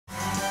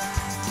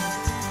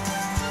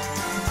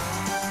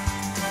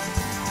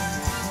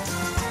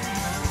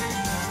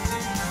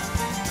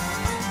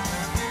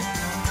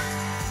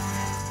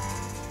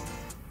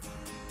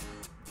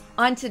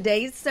On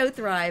today's So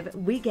Thrive,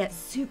 we get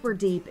super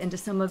deep into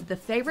some of the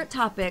favorite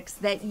topics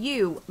that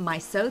you, my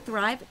So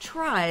Thrive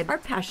tribe, are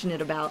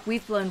passionate about.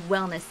 We've flown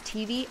wellness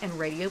TV and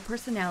radio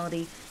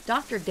personality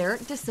Dr.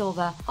 Derrick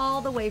DeSilva all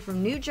the way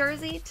from New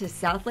Jersey to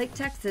Southlake,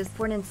 Texas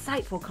for an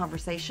insightful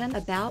conversation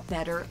about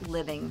better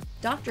living.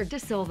 Dr.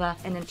 DeSilva,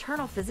 an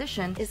internal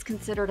physician, is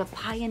considered a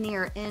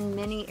pioneer in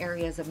many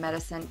areas of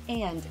medicine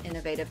and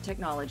innovative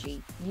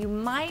technology. You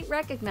might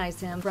recognize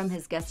him from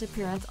his guest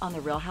appearance on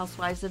the Real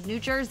Housewives of New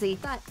Jersey,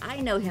 but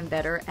I know him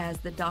better as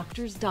the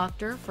doctor's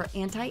doctor for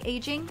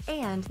anti-aging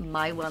and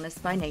My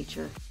Wellness by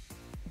Nature.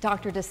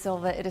 Dr.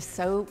 DeSilva, it is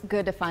so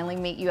good to finally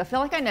meet you. I feel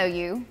like I know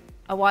you.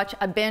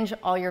 I binge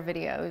all your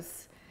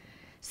videos.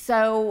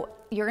 So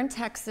you're in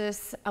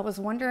Texas. I was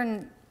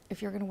wondering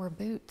if you're going to wear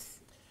boots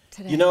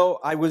today. You know,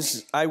 I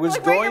was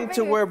going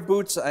to wear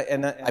boots,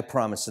 and I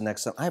promise the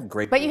next time I have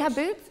great boots. But you have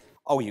boots?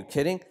 Oh, are you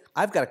kidding?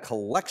 I've got a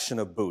collection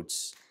of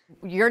boots.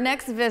 Your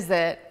next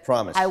visit,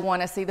 promise. I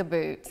want to see the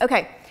boots.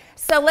 Okay,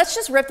 so let's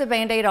just rip the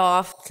Band-Aid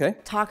off. Okay.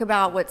 Talk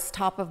about what's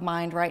top of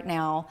mind right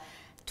now.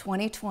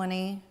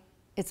 2020.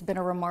 It's been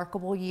a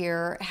remarkable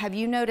year. Have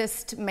you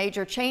noticed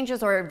major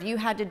changes, or have you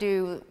had to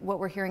do what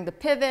we're hearing, the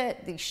pivot,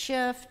 the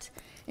shift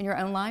in your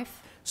own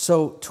life?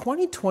 So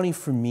 2020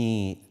 for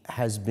me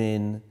has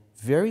been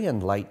very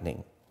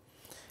enlightening.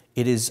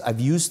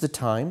 I've used the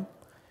time,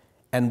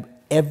 and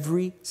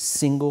every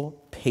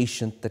single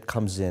patient that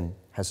comes in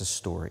has a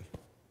story.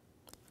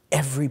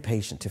 Every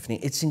patient, Tiffany,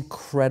 it's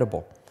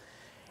incredible.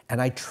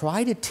 And I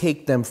try to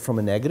take them from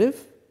a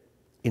negative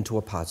into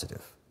a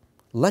positive.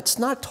 Let's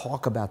not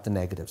talk about the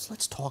negatives.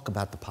 Let's talk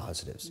about the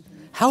positives.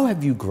 How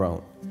have you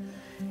grown?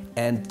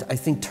 And I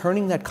think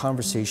turning that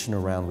conversation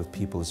around with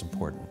people is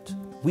important.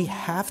 We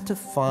have to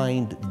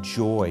find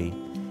joy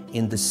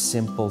in the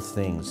simple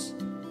things.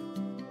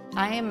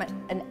 I am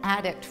an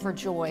addict for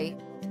joy.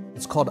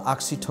 It's called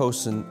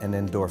oxytocin and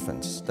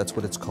endorphins. That's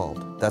what it's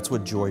called. That's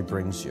what joy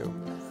brings you.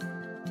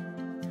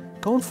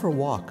 Going for a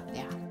walk.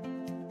 Yeah.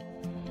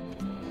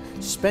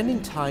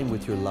 Spending time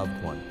with your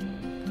loved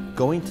one.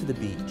 Going to the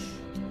beach.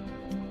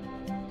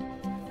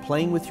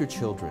 Playing with your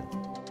children,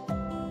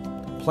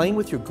 playing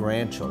with your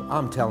grandchildren,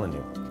 I'm telling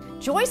you.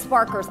 Joy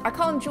sparkers, I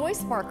call them joy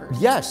sparkers.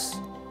 Yes,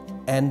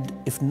 and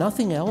if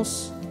nothing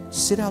else,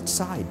 sit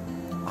outside.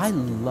 I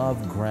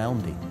love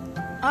grounding.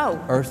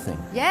 Oh.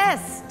 Earthing.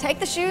 Yes, take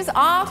the shoes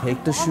off.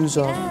 Take the shoes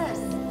off. Yes.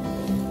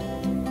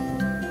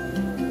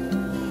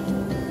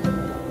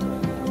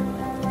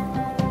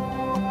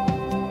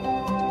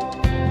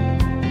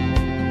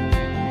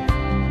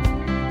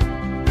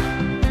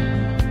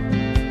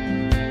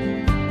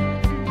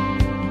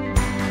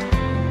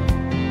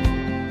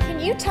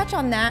 Touch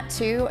on that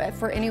too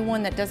for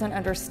anyone that doesn't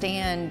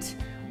understand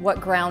what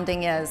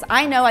grounding is.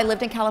 I know I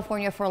lived in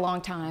California for a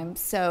long time,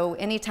 so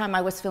anytime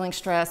I was feeling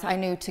stressed, I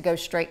knew to go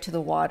straight to the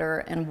water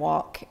and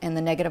walk and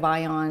the negative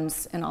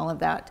ions and all of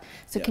that.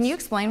 So yes. Can you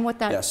explain what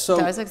that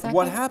does exactly?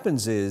 What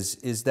happens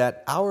is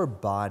that our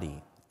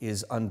body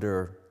is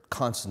under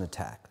constant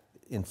attack.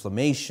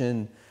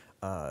 Inflammation,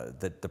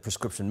 the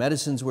prescription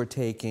medicines we're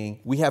taking.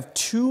 We have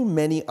too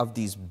many of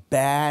these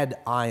bad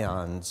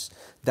ions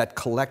that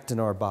collect in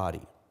our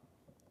body.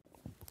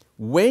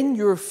 When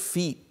your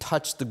feet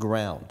touch the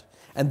ground,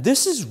 and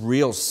this is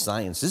real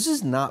science, this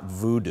is not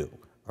voodoo,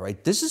 all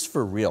right? This is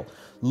for real.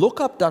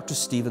 Look up Dr.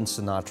 Steven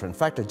Sinatra. In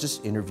fact, I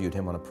just interviewed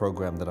him on a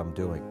program that I'm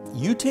doing.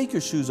 You take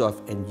your shoes off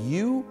and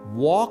you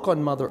walk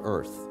on Mother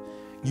Earth.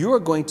 You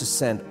are going to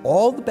send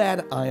all the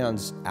bad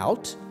ions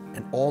out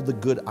and all the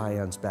good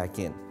ions back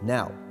in.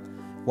 Now,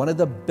 one of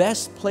the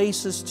best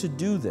places to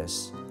do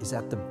this is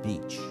at the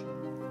beach.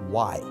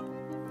 Why?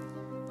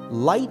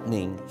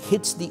 Lightning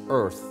hits the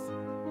earth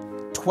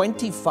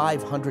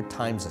 2,500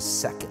 times a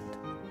second.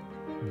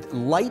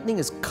 Lightning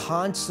is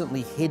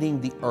constantly hitting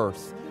the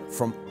earth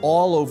from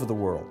all over the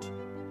world.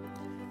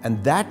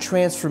 And that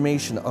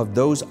transformation of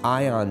those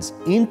ions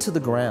into the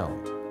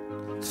ground,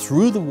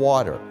 through the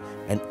water,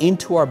 and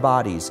into our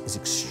bodies is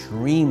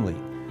extremely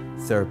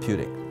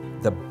therapeutic.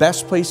 The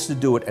best place to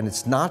do it, and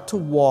it's not to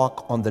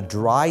walk on the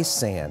dry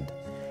sand,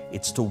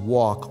 it's to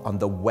walk on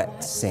the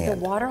wet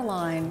sand. The water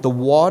line. The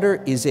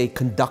water is a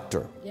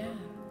conductor. Yeah.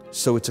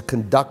 So it's a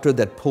conductor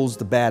that pulls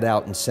the bad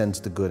out and sends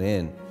the good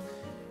in.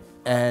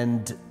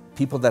 And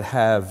people that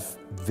have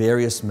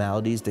various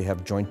maladies, they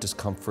have joint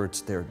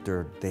discomforts,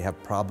 they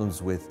have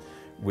problems with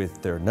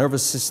their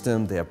nervous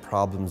system, they have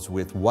problems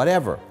with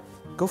whatever.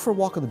 Go for a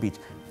walk on the beach.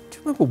 Do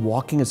you remember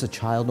walking as a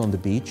child on the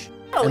beach?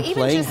 Oh, and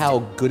playing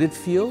how good it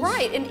feels?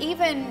 Right, and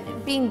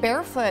even being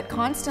barefoot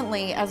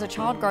constantly as a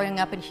child growing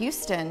up in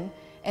Houston,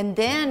 and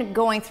then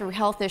going through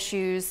health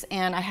issues,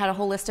 and I had a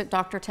holistic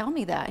doctor tell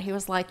me that. He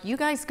was like, you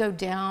guys go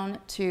down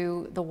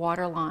to the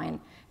water line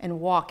and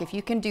walk. If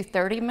you can do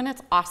 30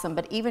 minutes, awesome,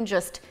 but even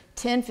just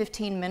 10,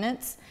 15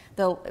 minutes,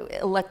 the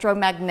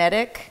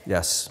electromagnetic,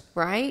 yes,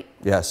 right?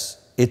 Yes,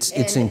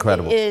 it's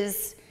incredible. It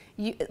is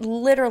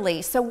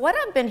literally. So what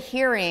I've been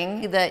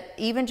hearing, that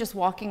even just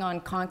walking on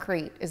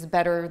concrete is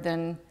better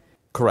than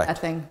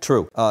nothing.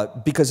 True,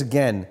 because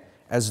again,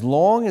 as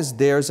long as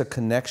there's a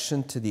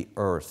connection to the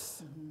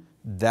earth,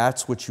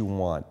 That's what you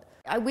want.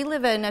 We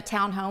live in a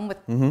townhome with,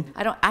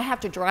 I have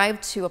to drive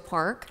to a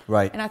park.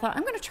 Right. And I thought,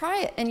 I'm going to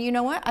try it. And you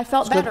know what? I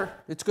felt It's better. good.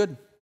 It's good.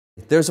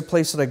 There's a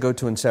place that I go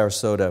to in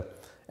Sarasota,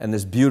 and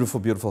this beautiful,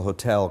 beautiful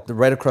hotel.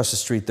 Right across the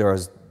street, there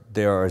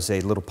is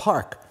a little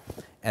park,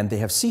 and they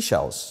have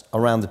seashells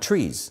around the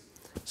trees.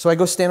 So I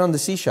go stand on the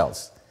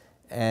seashells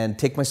and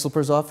take my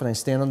slippers off, and I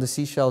stand on the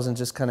seashells and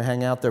just kind of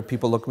hang out there.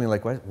 People look at me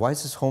like, why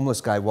is this homeless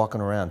guy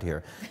walking around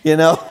here? You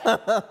know?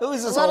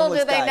 Who's this homeless guy? Little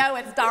do they know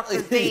it's Dr.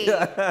 Z.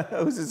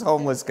 Who's this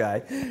homeless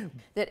guy?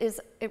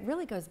 It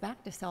really goes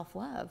back to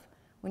self-love.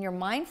 When you're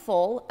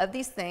mindful of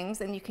these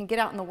things and you can get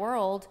out in the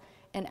world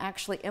and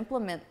actually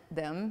implement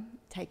them,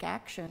 take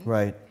action.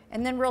 Right.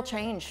 And then real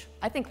change.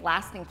 I think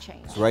lasting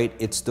change. Right.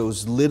 It's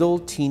those little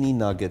teeny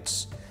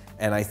nuggets,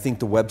 and I think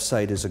the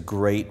website is a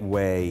great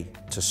way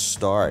to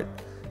start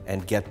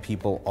and get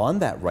people on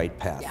that right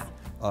path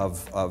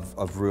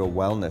of real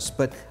wellness.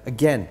 But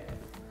again,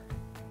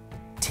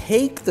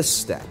 take the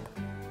step.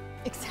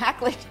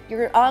 Exactly.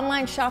 You're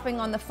online shopping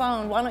on the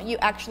phone. Why don't you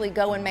actually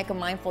go and make a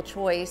mindful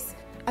choice?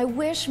 I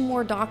wish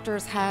more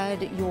doctors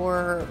had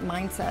your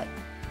mindset.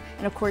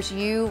 And of course,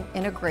 you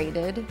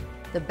integrated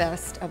the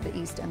best of the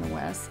East and the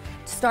West.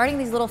 Starting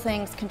these little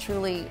things can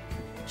truly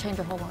change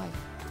your whole life.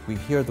 We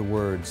hear the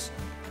words,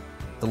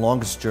 the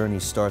longest journey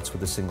starts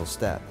with a single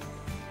step.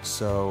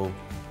 So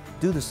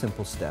do the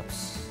simple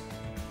steps.